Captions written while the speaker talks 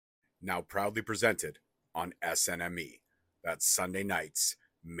now proudly presented on SNME. That's Sunday night's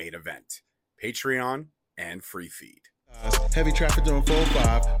main event. Patreon and free feed. Heavy traffic during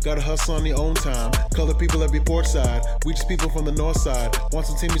 4-5. Gotta hustle on your own time. Color people every port side. We just people from the north side. Want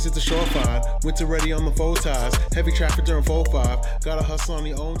some teammates at the shore fine. Winter ready on the four ties. Heavy traffic during 4-5. Gotta hustle on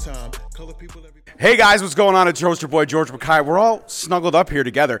your own time. Color people every. Hey guys, what's going on? It's your boy George Mackay. We're all snuggled up here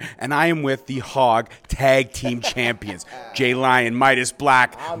together, and I am with the Hog Tag Team Champions, Jay Lion, Midas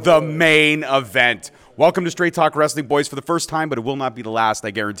Black, the main event. Welcome to Straight Talk Wrestling, boys, for the first time, but it will not be the last,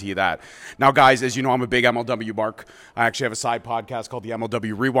 I guarantee you that. Now, guys, as you know, I'm a big MLW mark. I actually have a side podcast called the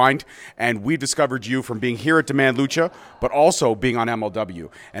MLW Rewind, and we discovered you from being here at Demand Lucha, but also being on MLW.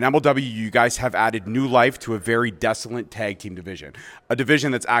 And MLW, you guys have added new life to a very desolate tag team division, a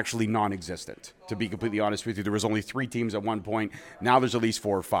division that's actually non-existent. To be completely honest with you, there was only 3 teams at one point. Now there's at least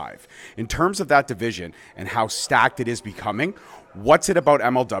 4 or 5. In terms of that division and how stacked it is becoming, what's it about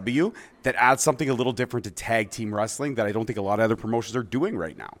MLW that adds something a little different to tag team wrestling that I don't think a lot of other promotions are doing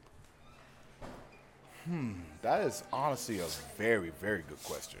right now? That is honestly a very, very good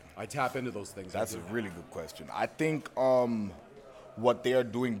question. I tap into those things. That's a really good question. I think what they are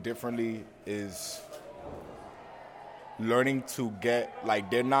doing differently is learning to get,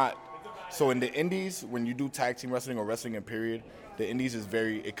 like, they're not, so in the indies, when you do tag team wrestling or wrestling in period, the indies is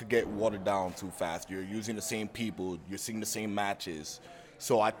it could get watered down too fast. You're using the same people, you're seeing the same matches.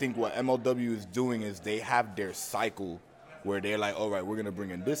 So I think what MLW is doing is they have their cycle where they're like, all right, we're going to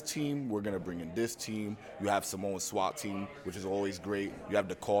bring in this team, we're going to bring in this team. You have Samoa's SWAT team, which is always great. You have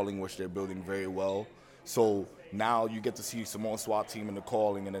the Calling, which they're building very well. So now you get to see Samoa's SWAT team in the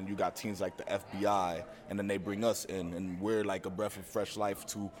Calling, and then you got teams like the FBI, and then they bring us in, and we're like a breath of fresh life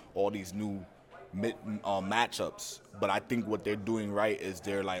to all these new matchups. But I think what they're doing right is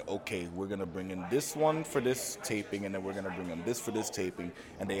they're like, okay, we're going to bring in this one for this taping, and then we're going to bring in this for this taping,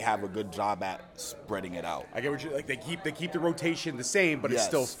 and they have a good job at spreading it out. I get what you like. They keep the rotation the same, but it's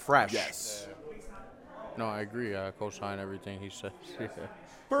still fresh. Yes. No, I agree. I co-sign everything he said.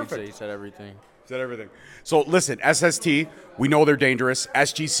 Perfect. He said everything. Said everything. So listen, SST, we know they're dangerous.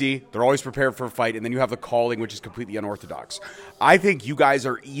 SGC, they're always prepared for a fight. And then you have the Calling, which is completely unorthodox. I think you guys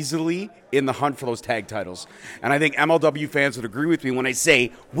are easily in the hunt for those tag titles. And I think MLW fans would agree with me when I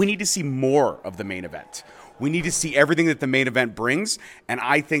say we need to see more of the main event. We need to see everything that the main event brings, and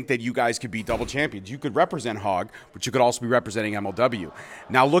I think that you guys could be double champions. You could represent Hog, but you could also be representing MLW.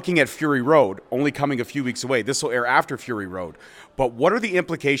 Now, looking at Fury Road, only coming a few weeks away, this will air after Fury Road, but what are the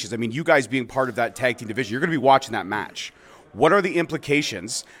implications? I mean, you guys being part of that tag team division, you're going to be watching that match. What are the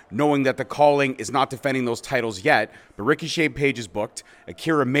implications, knowing that the Calling is not defending those titles yet, but Ricochet Page is booked,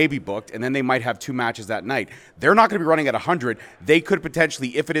 Akira may be booked, and then they might have 2 matches that night. They're not going to be running at 100. They could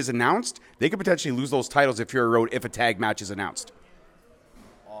potentially, if it is announced, they could potentially lose those titles if Fury Road, if a tag match is announced.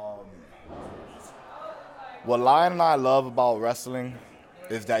 What Lion and I love about wrestling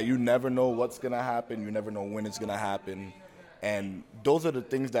is that you never know what's going to happen. You never know when it's going to happen. And those are the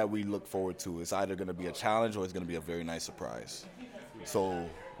things that we look forward to. It's either going to be a challenge or it's going to be a very nice surprise. So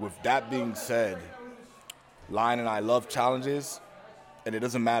with that being said, Lion and I love challenges, and it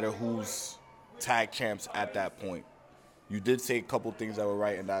doesn't matter who's tag champs at that point. You did say a couple things that were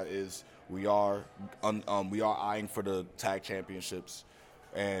right, and that is we are eyeing for the tag championships.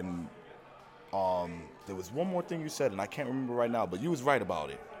 And there was one more thing you said, and I can't remember right now, but you was right about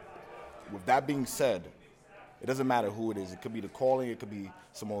it. With that being said, it doesn't matter who it is. It could be the Calling, it could be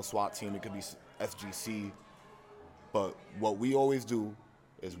Samoa's SWAT team, it could be SGC. But what we always do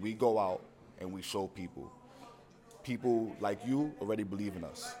is we go out and we show people. People like you already believe in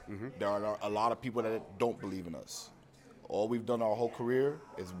us. Mm-hmm. There are a lot of people that don't believe in us. All we've done our whole career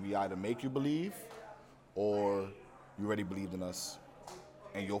is we either make you believe or you already believed in us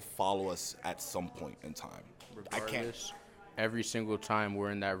and you'll follow us at some point in time. Regardless, every single time we're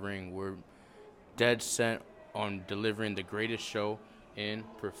in that ring, we're dead set on delivering the greatest show in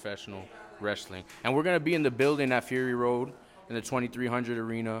professional wrestling. And we're going to be in the building at Fury Road in the 2300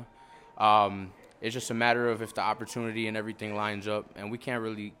 arena. It's just a matter of if the opportunity and everything lines up, and we can't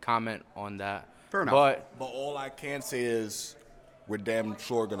really comment on that. Fair enough. But all I can say is we're damn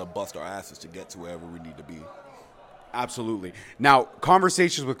sure going to bust our asses to get to wherever we need to be. Absolutely. Now,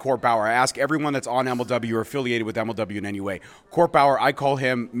 conversations with Court Bauer. I ask everyone that's on MLW or affiliated with MLW in any way. Court Bauer, I call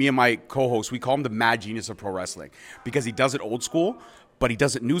him, me and my co-host, we call him the mad genius of pro wrestling because he does it old school, but he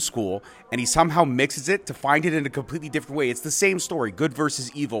does it new school, and he somehow mixes it to find it in a completely different way. It's the same story, good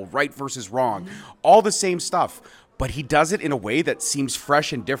versus evil, right versus wrong, all the same stuff, but he does it in a way that seems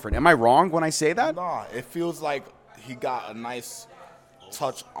fresh and different. Am I wrong when I say that? Nah, it feels like he got a nice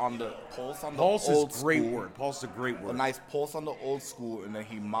touch on the pulse on the Pulse old is a great school. word. Pulse is a great A word. nice pulse on the old school, and then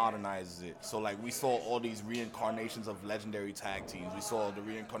he modernizes it. So like we saw all these reincarnations of legendary tag teams. We saw the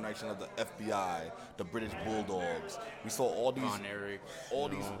reincarnation of the FBI, the British Bulldogs. We saw all these Von Erich,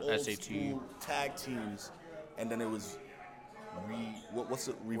 old SAT. school tag teams, and then it was what's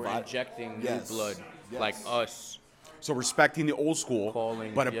it? We're Revi- injecting Yes. new blood, Yes. like us. So respecting the old school,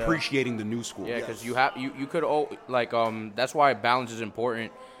 Calling, but yeah. appreciating the new school. Yeah, because you could that's why balance is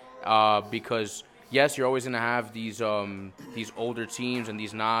important. Because yes, you're always gonna have these older teams and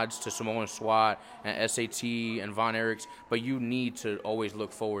these nods to Samoan SWAT and SAT and Von Erichs, but you need to always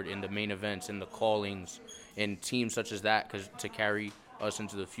look forward in the main events and the callings in teams such as that, to carry us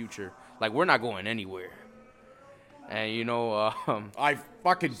into the future. Like, we're not going anywhere. And I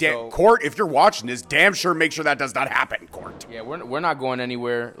fucking So- Court, if you're watching this, damn sure make sure that does not happen, Court. yeah, we're not going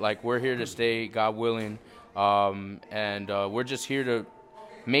anywhere. Like, we're here to stay, God willing, and we're just here to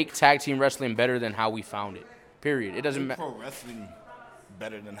make tag team wrestling better than how we found it. Period. It doesn't Make matter. pro wrestling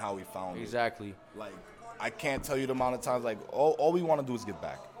better than how we found it. Exactly. Like, I can't tell you the amount of times, like, all we want to do is get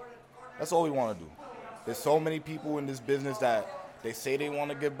back. That's all we want to do. There's so many people in this business that they say they want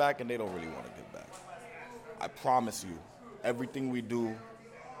to get back and they don't really want to get back. I promise you, everything we do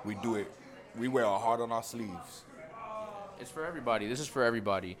it. We wear our heart on our sleeves. It's for everybody. This is for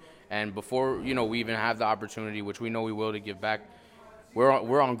everybody. And before, we even have the opportunity, which we know we will, to give back,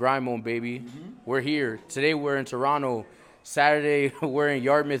 we're on grind mode, baby. Mm-hmm. We're here. Today we're in Toronto. Saturday we're in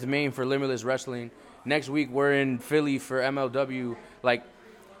Yarmouth, Maine for Limitless Wrestling. Next week we're in Philly for MLW. Like,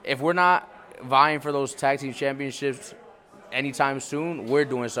 if we're not vying for those tag team championships anytime soon, we're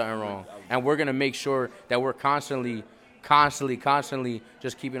doing something wrong. And we're going to make sure that we're constantly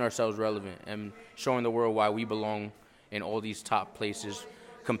just keeping ourselves relevant and showing the world why we belong in all these top places,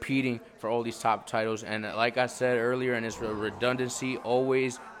 competing for all these top titles. And like I said earlier, and it's a redundancy,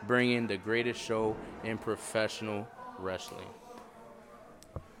 always bringing the greatest show in professional wrestling.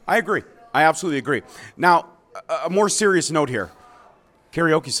 I agree. I absolutely agree. Now, a more serious note here.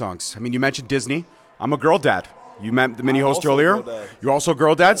 Karaoke songs. I mean, you mentioned Disney. I'm a girl dad. You met the mini I'm host also a earlier. girl dad. You're also a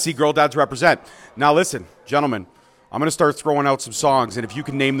girl dad. See, girl dads represent. Now, listen, gentlemen, I'm going to start throwing out some songs, and if you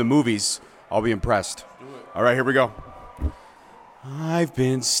can name the movies, I'll be impressed. All right, here we go. I've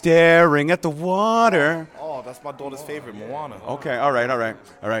been staring at the water. Oh, that's my daughter's favorite, Moana. Okay, all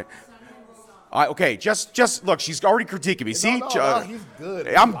right. Okay, just look, she's already critiquing me. See? No, he's good.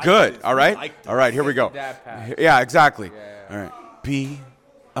 I'm I good, like this. all right? I like this. All right, here we go. Dad pass. Yeah, exactly. All right. Be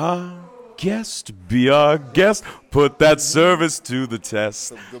a guest, put that service to the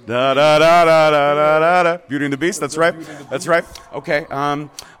test. Da da da da da da da da. Beauty and the Beast, that's right. That's right. Okay,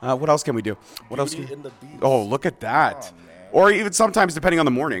 what else can we do? What else? Beauty and the Beast. Oh, look at that. Or even sometimes, depending on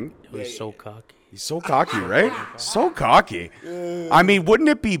the morning. He's so cocky. He's so cocky, right? So cocky. I mean, wouldn't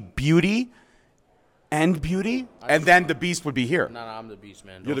it be Beauty and Beauty? And then the Beast would be here. No, I'm the Beast,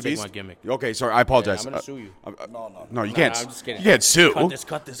 man. You're Don't the take Beast? my gimmick. Okay, sorry, I apologize. I'm gonna sue you. No, you can't. I'm just kidding. You can't sue.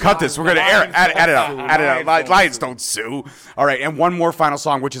 Cut this. Cut this. We're gonna air it. Add it out. Add it out. Lions don't sue. All right, and one more final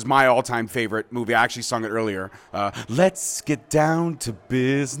song, which is my all-time favorite movie. I actually sung it earlier. Let's get down to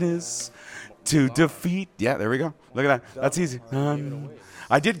business to defeat. Yeah, there we go. Look at that. That's easy.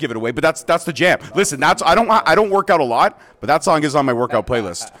 I did give it away, but that's the jam. Listen, I don't work out a lot, but that song is on my workout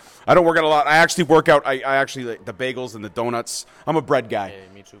playlist. I don't work out a lot. I actually work out. I actually like the bagels and the donuts. I'm a bread guy. Hey,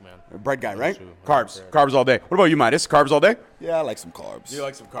 me too, man. A bread guy, right? too. Carbs all day. What about you, Midas? Carbs all day? Yeah, I like some carbs. You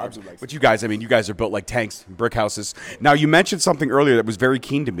like some carbs. I do like But you guys, I mean, you guys are built like tanks, brick houses. Now, you mentioned something earlier that was very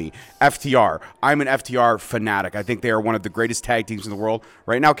keen to me. FTR. I'm an FTR fanatic. I think they are one of the greatest tag teams in the world.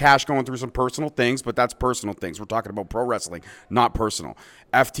 Right now, Cash going through some personal things, but that's personal things. We're talking about pro wrestling, not personal.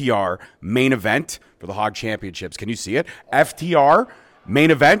 FTR main event for the Hog Championships. Can you see it? FTR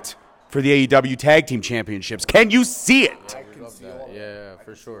main event for the AEW Tag Team Championships. Can you see it? I can see all Yeah,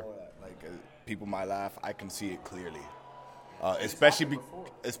 for sure. Like people might laugh. I can see it clearly, especially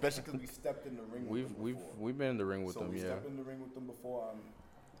because we stepped in the ring. We've been in the ring with them, we yeah. stepped in the ring with them before on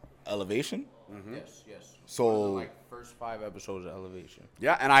Elevation. Yes. So First 5 episodes of Elevation.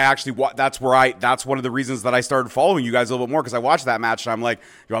 Yeah, and I actually that's one of the reasons that I started following you guys a little bit more because I watched that match and I'm like,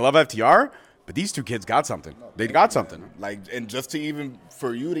 yo, I love FTR, but these two kids got something. They got something. like, and just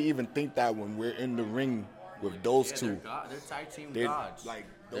for you to even think that when we're in the ring with those two, They're tag team they're gods. like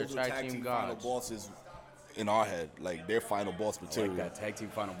They're those are tag team final gods. bosses in our head. Like they're final boss material. tag team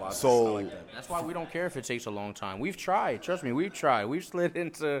final boss. So That's why we don't care if it takes a long time. We've tried. Trust me, we've tried. We've slid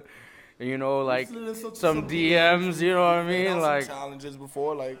into, like some DMs. You know what I mean? Like challenges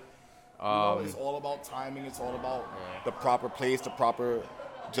before, like it's all about timing. It's all about the proper place, the proper,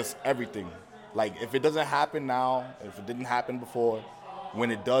 just everything. Like if it doesn't happen now, if it didn't happen before,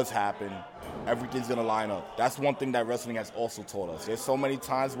 when it does happen, everything's going to line up. That's one thing that wrestling has also taught us. There's so many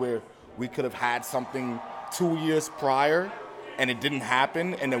times where we could have had something 2 years prior and it didn't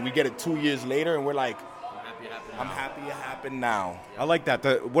happen, and then we get it 2 years later and we're like, I'm happy it happened now. I like that.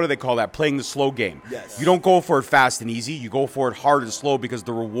 What do they call that? Playing the slow game. Yes. You don't go for it fast and easy. You go for it hard and slow because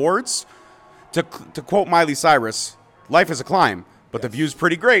the rewards, to quote Miley Cyrus, life is a climb, but the view's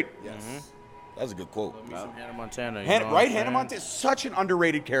pretty great. Yes. That's a good quote. Hannah Montana. Hannah Montana. Such an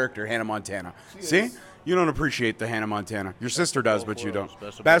underrated character, Hannah Montana. See? You don't appreciate the Hannah Montana. Your sister does, but you don't.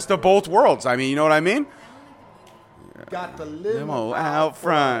 Best of both worlds. I mean, you know what I mean? Got the Limo out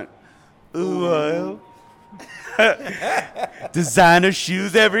front. Ooh, designer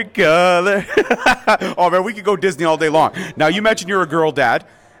shoes every color. Oh, man, we could go Disney all day long. Now, you mentioned you're a girl dad.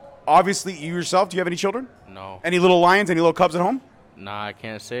 Obviously, you yourself, do you have any children? No. Any little lions, any little cubs at home? Nah, I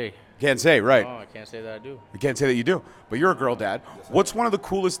can't say. Can't say, right. No, I can't say that I do. You can't say that you do, but you're a girl dad. What's one of the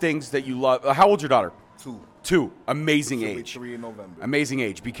coolest things that you love? How old's your daughter? 2. 2. Amazing She'll be age. 3 in November. Amazing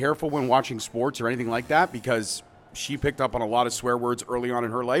age. Be careful when watching sports or anything like that because she picked up on a lot of swear words early on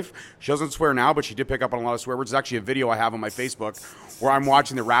in her life. She doesn't swear now, but she did pick up on a lot of swear words. There's actually a video I have on my Facebook where I'm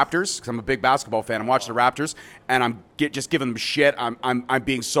watching the Raptors because I'm a big basketball fan. I'm watching the Raptors, and I'm just giving them shit. I'm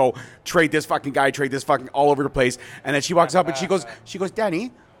being so trade this fucking guy, trade this fucking all over the place. And then she walks up and she goes,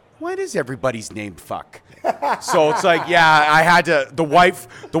 Danny, why does everybody's name fuck? So it's like, yeah, I had to. The wife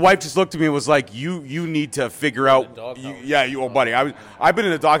just looked at me and was like, you need to figure out. You old buddy. I've been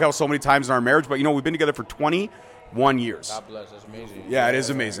in the doghouse so many times in our marriage, but we've been together for 21 years. God bless. That's amazing. Yeah, it is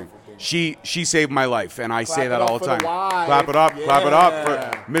amazing. She saved my life, and I say it that up all the for the time. wife. Clap it up, clap it up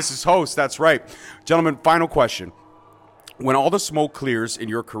Yeah. for Mrs. Host. That's right. Gentlemen, final question. When all the smoke clears in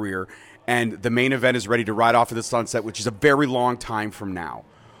your career and the main event is ready to ride off to the sunset, which is a very long time from now,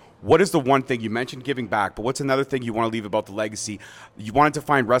 what is the one thing, you mentioned giving back, but what's another thing you want to leave about the legacy? You wanted to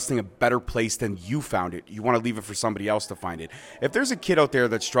find wrestling a better place than you found it. You want to leave it for somebody else to find it. If there's a kid out there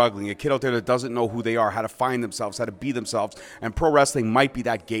that's struggling, a kid out there that doesn't know who they are, how to find themselves, how to be themselves, and pro wrestling might be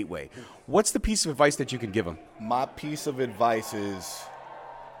that gateway, what's the piece of advice that you can give them? My piece of advice is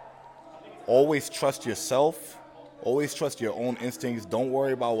always trust yourself. Always trust your own instincts. Don't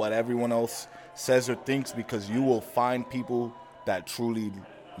worry about what everyone else says or thinks because you will find people that truly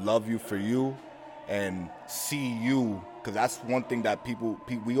love you for you and see you, because that's one thing that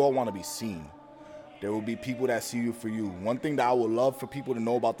we all want to be seen. There will be people that see you for you. One thing that I would love for people to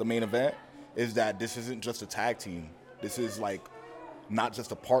know about the main event is that this isn't just a tag team. This is like not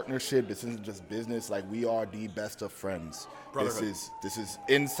just a partnership. This isn't just business. Like, we are the best of friends. This is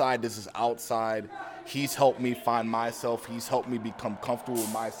inside. This is outside. He's helped me find myself. He's helped me become comfortable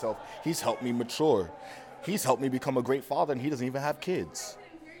with myself. He's helped me mature. He's helped me become a great father, and he doesn't even have kids.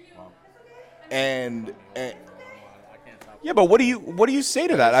 And Yeah, but what do you say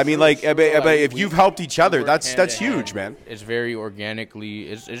to that? I mean, like, if you've helped each other, that's huge, man. It's very organically.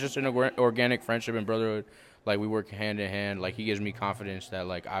 It's just an organic friendship and brotherhood. Like, we work hand in hand. Like, he gives me confidence that,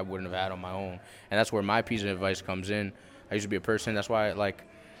 like, I wouldn't have had on my own. And that's where my piece of advice comes in. I used to be a person. That's why, like,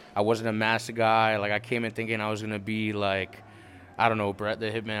 I wasn't a massive guy. Like, I came in thinking I was going to be, like, I don't know, Bret the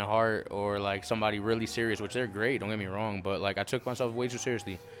Hitman Hart or, like, somebody really serious, which they're great. Don't get me wrong. But, like, I took myself way too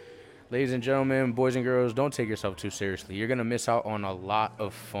seriously. Ladies and gentlemen, boys and girls, don't take yourself too seriously. You're going to miss out on a lot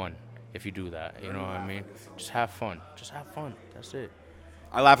of fun if you do that. You know what I mean? Just have fun. Just have fun. That's it.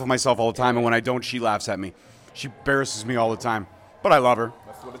 I laugh at myself all the time, and when I don't, she laughs at me. She embarrasses me all the time, but I love her.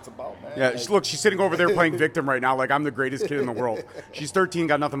 that's what it's about, man. Yeah, look, she's sitting over there playing victim right now like I'm the greatest kid in the world. She's 13,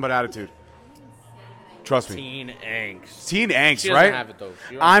 got nothing but attitude. Trust me. Teen angst. Teen angst, She doesn't right? have it, though.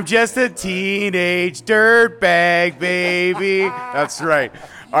 She don't I'm just a teenage dirtbag, baby. That's right.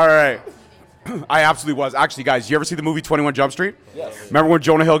 All right. I absolutely was. Actually, guys, you ever see the movie 21 Jump Street? Yes. Remember when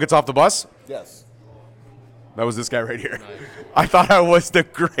Jonah Hill gets off the bus? Yes. That was this guy right here. I thought I was the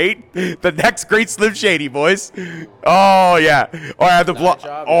next great Slim Shady, boys. Oh yeah. Oh, I had the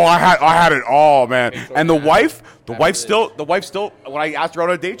I had it all, man. And the wife still. When I asked her out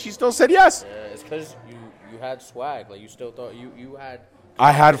on a date, she still said yes. Yeah, it's because you had swag. Like, you still thought you had.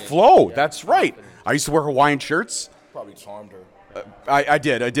 I had flow. Yeah, That's right. confidence. I used to wear Hawaiian shirts. Probably charmed her. I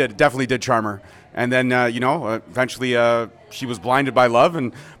did. Definitely did charm her. And then, eventually she was blinded by love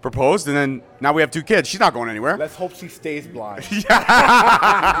and proposed. And then now we have 2 kids. She's not going anywhere. Let's hope she stays blind.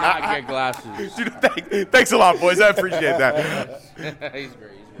 Not get glasses. Dude, thanks a lot, boys. I appreciate that. He's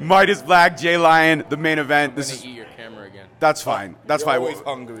great. Midas Black, Jay Lion, the main event. I'm gonna eat your camera again. That's fine. That's You're fine. always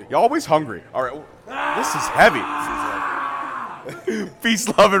hungry. You're always hungry. All right. This is heavy. Peace,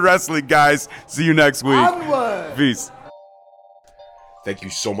 love, and wrestling, guys. See you next week. Peace. Thank you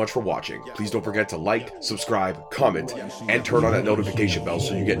so much for watching. Please don't forget to like, subscribe, comment, and turn on that notification bell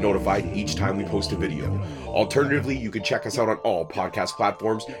so you get notified each time we post a video. Alternatively, you can check us out on all podcast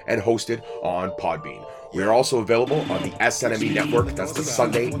platforms and hosted on Podbean. We are also available on the SNME Network. That's the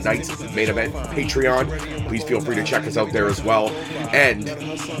Sunday Night Main Event Patreon. Please feel free to check us out there as well. And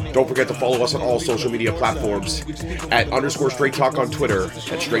don't forget to follow us on all social media platforms at _Straight Talk on Twitter,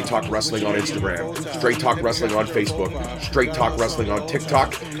 at Straight Talk Wrestling on Instagram, Straight Talk Wrestling on Facebook, Straight Talk Wrestling on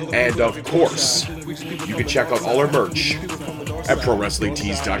TikTok, and of course, you can check out all our merch at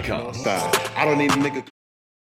ProWrestlingTees.com. I don't need a nigga.